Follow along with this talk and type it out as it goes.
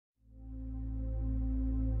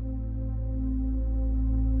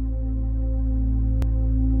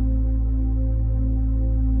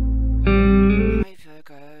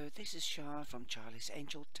from Charlie's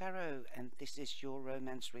Angel Tarot, and this is your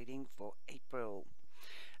romance reading for April.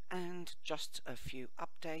 And just a few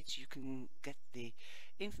updates. You can get the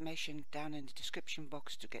information down in the description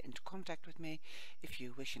box to get into contact with me if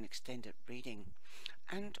you wish an extended reading.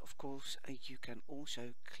 And of course you can also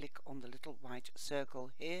click on the little white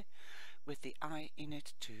circle here with the eye in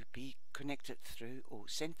it to be connected through or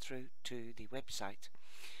sent through to the website.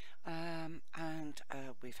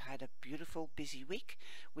 We've had a beautiful busy week.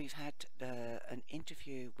 We've had an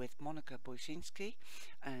interview with Monica Boysinski,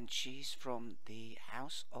 and she's from the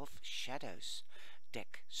House of Shadows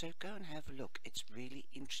deck, so go and have a look. It's really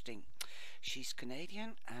interesting. She's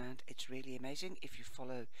Canadian and it's really amazing. If you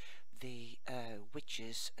follow the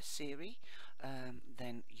Witches series,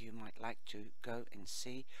 then you might like to go and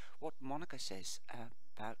see what Monica says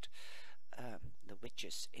about the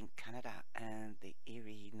witches in Canada and the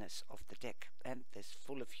eeriness of the deck, and there's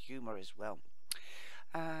full of humor as well.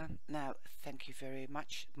 Now, thank you very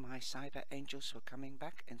much, my cyber angels, for coming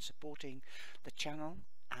back and supporting the channel,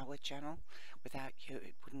 our channel. Without you,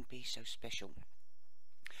 it wouldn't be so special.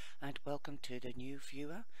 And welcome to the new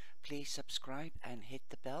viewer. Please subscribe and hit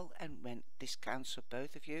the bell, and when this counts for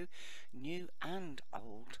both of you, new and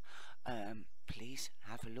old, please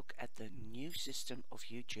have a look at the new system of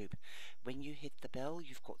YouTube. When you hit the bell,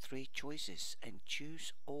 you've got 3 choices and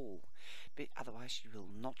choose all, but otherwise you will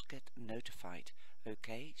not get notified.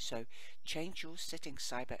 Okay, so change your settings,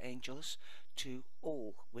 cyber angels, to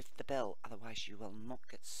all with the bell, otherwise you will not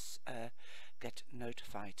get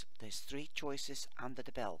notified. There's 3 choices under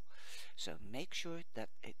the bell, so make sure that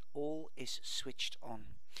it all is switched on.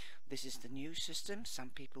 This is the new system.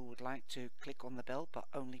 Some people would like to click on the bell, but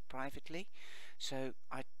only privately, so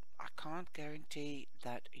I can't guarantee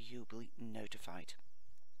that you'll be notified.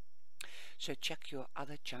 So check your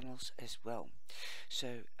other channels as well.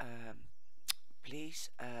 So please,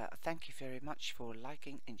 thank you very much for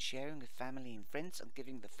liking and sharing with family and friends and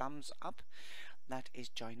giving the thumbs up. That is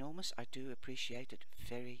ginormous. I do appreciate it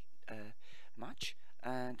very much,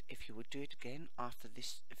 and if you would do it again after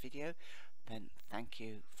this video, then thank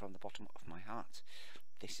you from the bottom of my heart.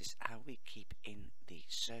 This is how we keep in the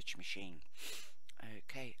search machine.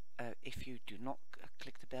 Okay, if you do not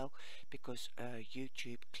click the bell, because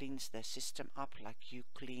YouTube cleans their system up like you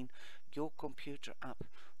clean your computer up,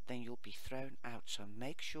 then you'll be thrown out. So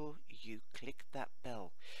make sure you click that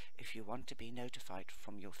bell if you want to be notified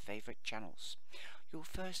from your favorite channels. Your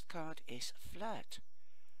first card is Flirt.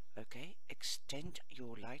 Okay, extend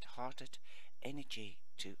your light-hearted energy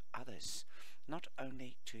to others, not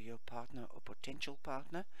only to your partner or potential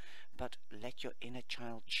partner, but let your inner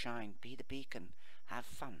child shine. Be the beacon. Have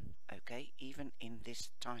fun, okay, even in this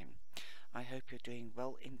time. I hope you're doing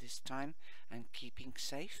well in this time and keeping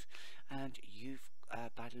safe, and you've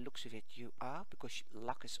by the looks of it you are, because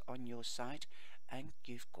luck is on your side, and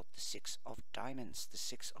you've got the 6 of diamonds, the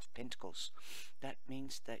 6 of pentacles. That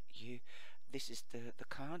means that this is the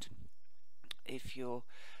card. If you're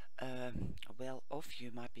well off,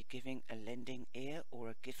 you might be giving a lending ear or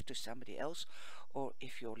a gift to somebody else, or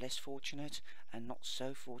if you're less fortunate and not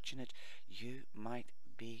so fortunate, you might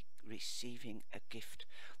be receiving a gift.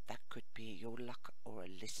 That could be your luck or a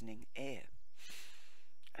listening ear.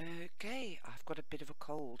 Okay, I've got a bit of a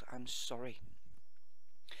cold, I'm sorry.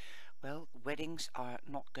 Well, weddings are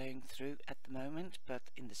not going through at the moment, but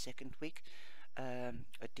in the second week,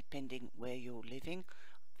 depending where you're living,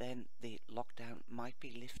 then the lockdown might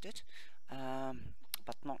be lifted,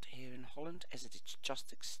 but not here in Holland, as it's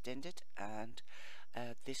just extended, and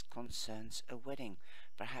this concerns a wedding.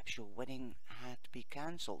 Perhaps your wedding had to be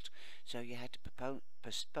cancelled, so you had to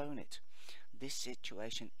postpone it. This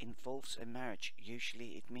situation involves a marriage. Usually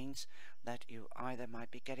it means that you either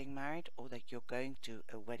might be getting married or that you're going to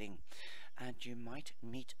a wedding, and you might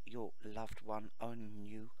meet your loved one on a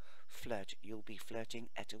new flirt. You'll be flirting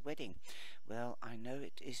at a wedding. Well, I know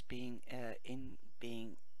it is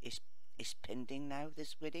is pending now,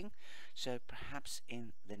 this wedding, so perhaps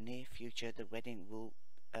in the near future the wedding will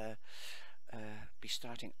be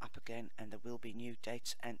starting up again, and there will be new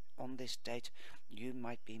dates, and on this date you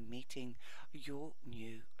might be meeting your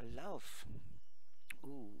new love.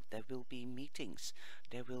 Ooh, there will be meetings,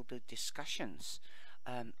 there will be discussions.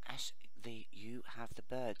 As you have the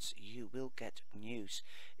birds, you will get news.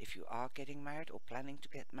 If you are getting married or planning to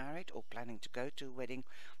get married or planning to go to a wedding,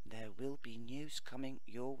 there will be news coming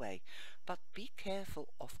your way. But be careful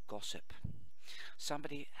of gossip.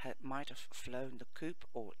 Somebody might have flown the coop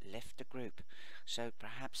or left the group, so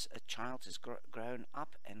perhaps a child has grown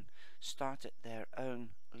up and started their own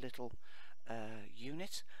little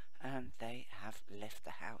unit, and they have left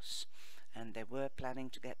the house, and they were planning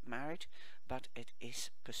to get married, but it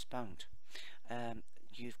is postponed.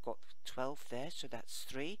 You've got 12 there, so that's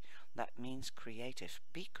 3. That means creative.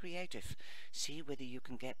 Be creative. See whether you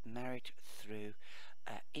can get married through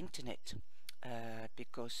internet,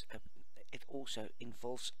 because it also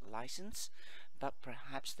involves license. But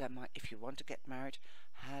perhaps there might, if you want to get married,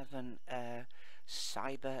 have an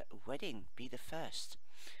cyber wedding. Be the first.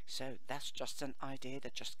 So that's just an idea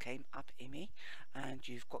that just came up in me, and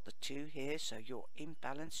you've got the 2 here, so you're in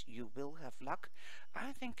balance. You will have luck.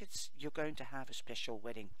 I think you're going to have a special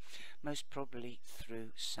wedding, most probably through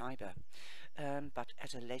cyber, but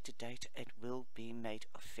at a later date it will be made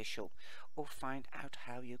official, or find out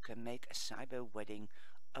how you can make a cyber wedding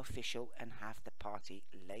official and have the party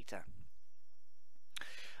later.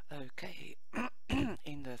 Okay,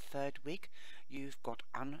 in the 3rd week, you've got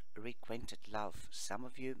unrequited love. Some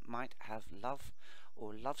of you might have love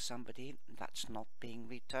or love somebody that's not being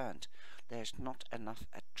returned. There's not enough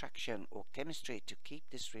attraction or chemistry to keep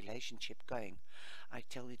this relationship going. I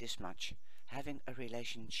tell you this much, having a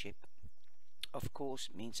relationship, of course,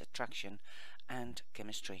 means attraction and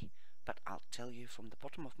chemistry. But I'll tell you from the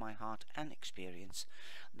bottom of my heart and experience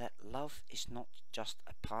that love is not just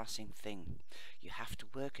a passing thing. You have to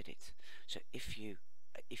work at it. So if you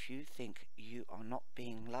think you are not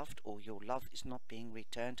being loved or your love is not being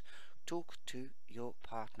returned, talk to your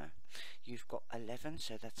partner. You've got 11,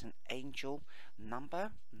 so that's an angel number.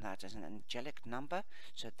 That is an angelic number.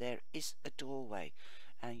 So there is a doorway.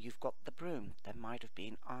 And you've got the broom. There might have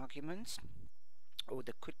been arguments, or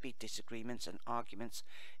there could be disagreements and arguments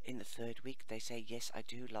in the 3rd week. They say, yes, I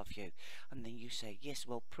do love you. And then you say, yes,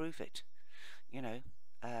 well, prove it. You know,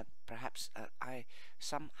 perhaps I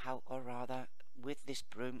somehow or rather, with this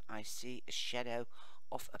broom, I see a shadow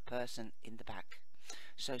of a person in the back.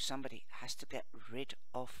 So somebody has to get rid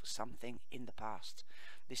of something in the past.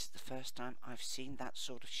 This is the first time I've seen that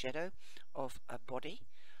sort of shadow of a body,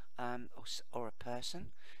 or a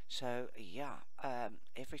person. So yeah,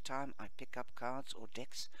 every time I pick up cards or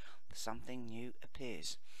decks, something new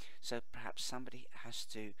appears. So perhaps somebody has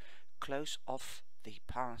to close off the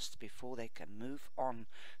past before they can move on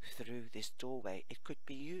through this doorway. It could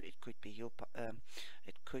be you, it could be your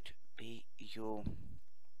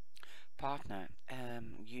partner.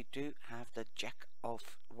 You do have the Jack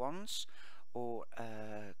of Wands, or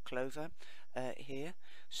Clover here,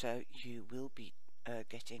 so you will be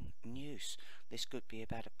getting news. This could be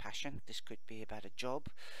about a passion, this could be about a job,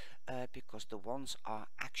 because the wands are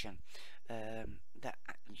action. That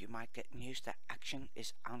you might get news that action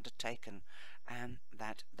is undertaken, and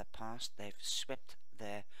that the past, they've swept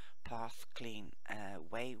their path clean,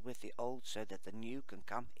 away with the old so that the new can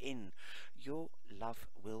come in. Your love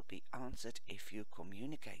will be answered if you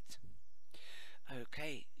communicate.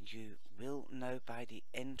 Okay, you will know by the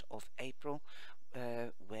end of April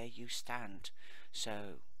where you stand.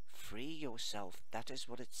 So free yourself. That is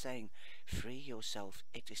what it's saying. Free yourself.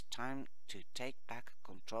 It is time to take back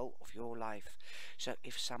control of your life. So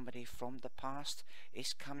if somebody from the past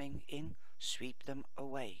is coming in, sweep them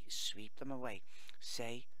away. Sweep them away.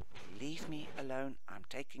 Say, leave me alone. I'm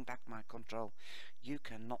taking back my control. You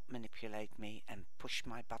cannot manipulate me and push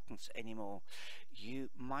my buttons anymore. You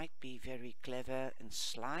might be very clever and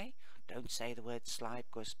sly. Don't say the word sly,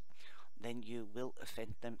 because then you will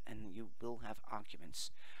offend them and you will have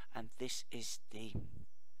arguments. And this is the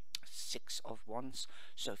 6 of Wands,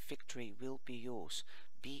 so victory will be yours.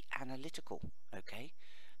 Be analytical, okay?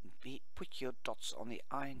 Put your dots on the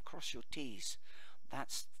I and cross your T's.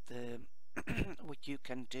 That's the what you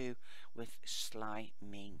can do with sly,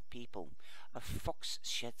 mean people. A fox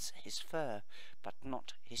sheds his fur, but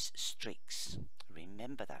not his streaks.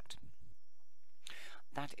 Remember that.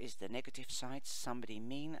 That is the negative side. Somebody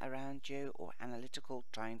mean around you or analytical,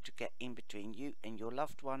 trying to get in between you and your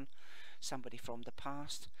loved one. Somebody from the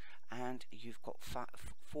past. And you've got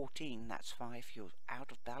 14, that's 5. You're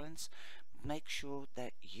out of balance. Make sure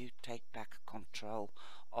that you take back control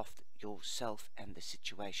of yourself and the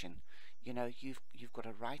situation. You know, you've got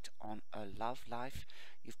a right on a love life.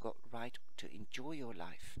 You've got right to enjoy your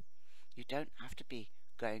life. You don't have to be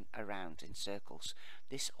going around in circles.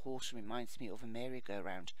 This horse reminds me of a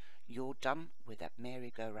merry-go-round. You're done with that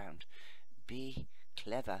merry-go-round. Be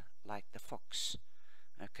clever like the fox,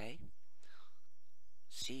 okay?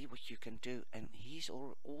 See what you can do. And he's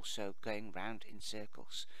also going round in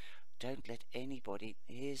circles. Don't let anybody,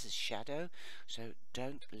 here's a shadow, so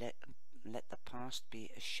don't let the past be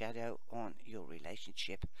a shadow on your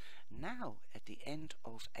relationship. Now, at the end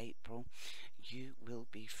of April, you will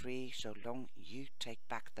be free so long you take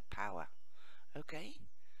back the power, okay?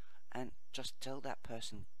 And just tell that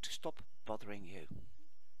person to stop bothering you.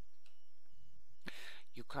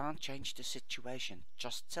 You can't change the situation.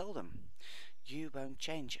 Just tell them. You won't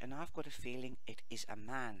change. And I've got a feeling it is a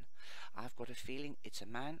man. I've got a feeling it's a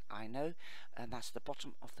man, I know, and that's the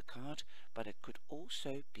bottom of the card, but it could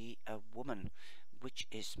also be a woman, which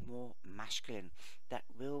is more masculine, that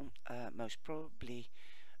will most probably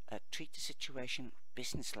treat the situation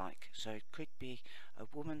businesslike. So it could be a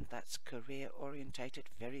woman that's career orientated,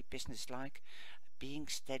 very businesslike, being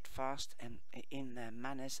steadfast and in their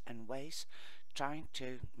manners and ways, trying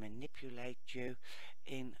to manipulate you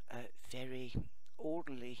in a very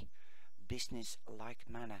orderly business-like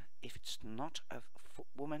manner. If it's not a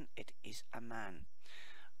woman, it is a man.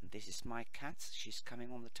 This is my cat. She's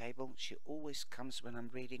coming on the table. She always comes when I'm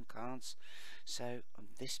reading cards. So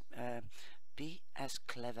be as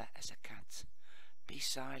clever as a cat. Be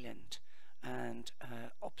silent and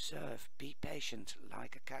observe. Be patient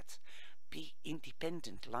like a cat. Be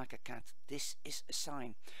independent like a cat. This is a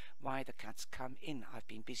sign why the cat's come in. I've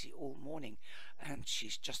been busy all morning and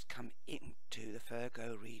she's just come into the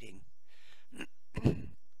Virgo reading.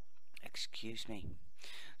 Excuse me.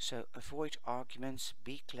 So avoid arguments,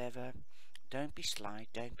 be clever, don't be sly,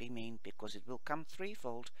 don't be mean, because it will come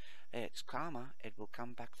threefold. It's karma, it will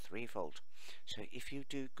come back threefold. So if you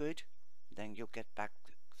do good, then you'll get back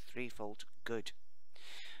threefold good.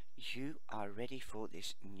 You are ready for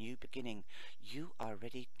this new beginning. You are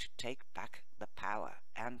ready to take back the power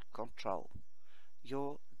and control.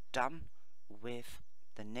 You're done with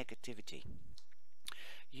the negativity.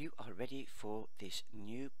 You are ready for this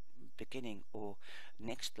new beginning or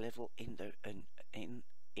next level in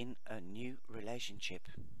a new relationship.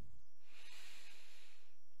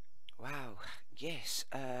 Wow, yes,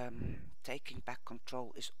 taking back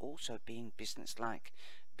control is also being businesslike,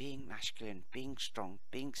 being masculine, being strong,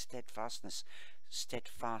 being steadfast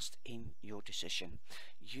in your decision.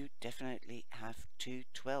 You definitely have two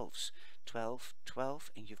 12s, 12,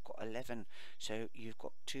 12, and you've got 11, so you've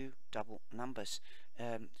got two double numbers.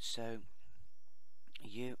 So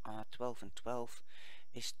you are 12 and 12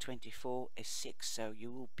 is 24 is 6, so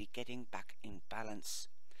you will be getting back in balance.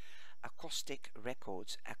 Acoustic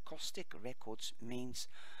records. Acoustic records means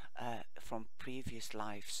from previous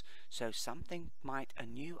lives. So a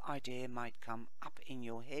new idea might come up in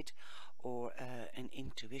your head, or an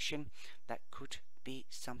intuition that could be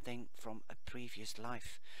something from a previous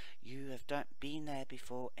life. You have been there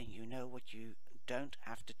before, and you know what you don't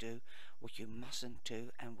have to do, what you mustn't do,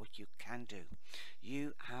 and what you can do.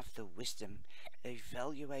 You have the wisdom.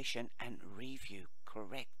 Evaluation and review.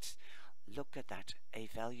 Correct. Look at that.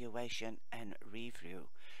 Evaluation and review.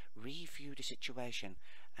 Review the situation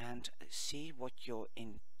and see what your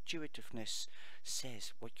intuitiveness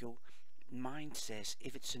says, what your mind says.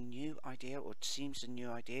 If it's a new idea, or it seems a new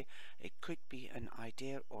idea, it could be an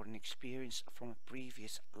idea or an experience from a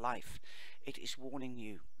previous life. It is warning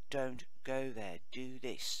you, don't go there, do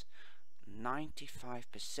this.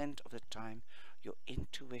 95% of the time your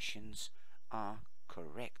intuitions are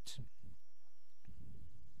correct.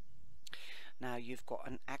 Now you've got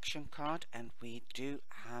an action card, and we do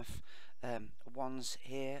have ones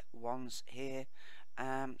here,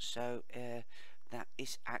 so that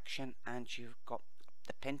is action, and you've got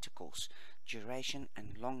the pentacles, duration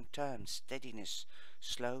and long term, steadiness,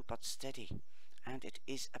 slow but steady, and it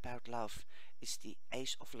is about love. It's the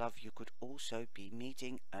Ace of Love. You could also be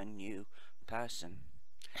meeting a new person,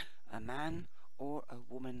 a man or a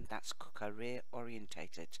woman that's career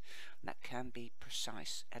orientated, that can be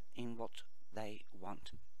precise in what they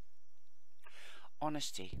want.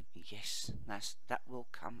 Honesty, yes, that will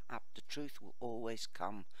come up. The truth will always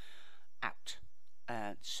come out.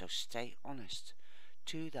 So stay honest.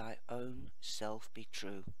 To thy own self be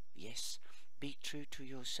true. Yes, be true to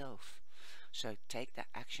yourself. So take that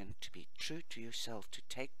action to be true to yourself, to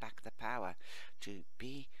take back the power, to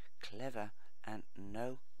be clever and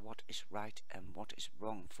know what is right and what is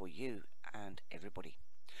wrong for you and everybody.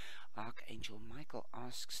 Archangel Michael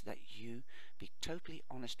asks that you be totally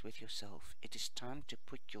honest with yourself. It is time to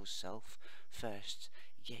put yourself first.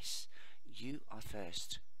 Yes, you are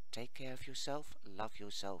first. Take care of yourself, love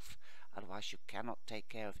yourself. Otherwise you cannot take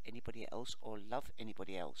care of anybody else or love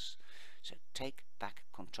anybody else. So take back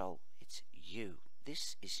control. It's you.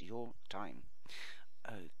 This is your time.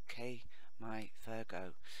 Okay, my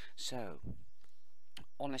Virgo. So,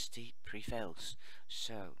 honesty prevails.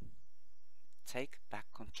 So, take back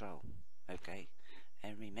control. Okay?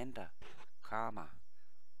 And remember, karma.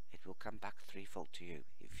 It will come back threefold to you.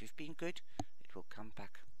 If you've been good, it will come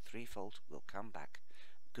back threefold, will come back.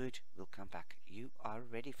 good will come back. You are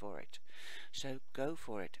ready for it. So go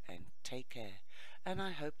for it and take care. And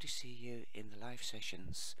I hope to see you in the live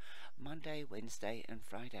sessions Monday, Wednesday and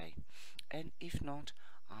Friday. And if not,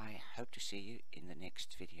 I hope to see you in the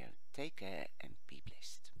next video. Take care and be blessed.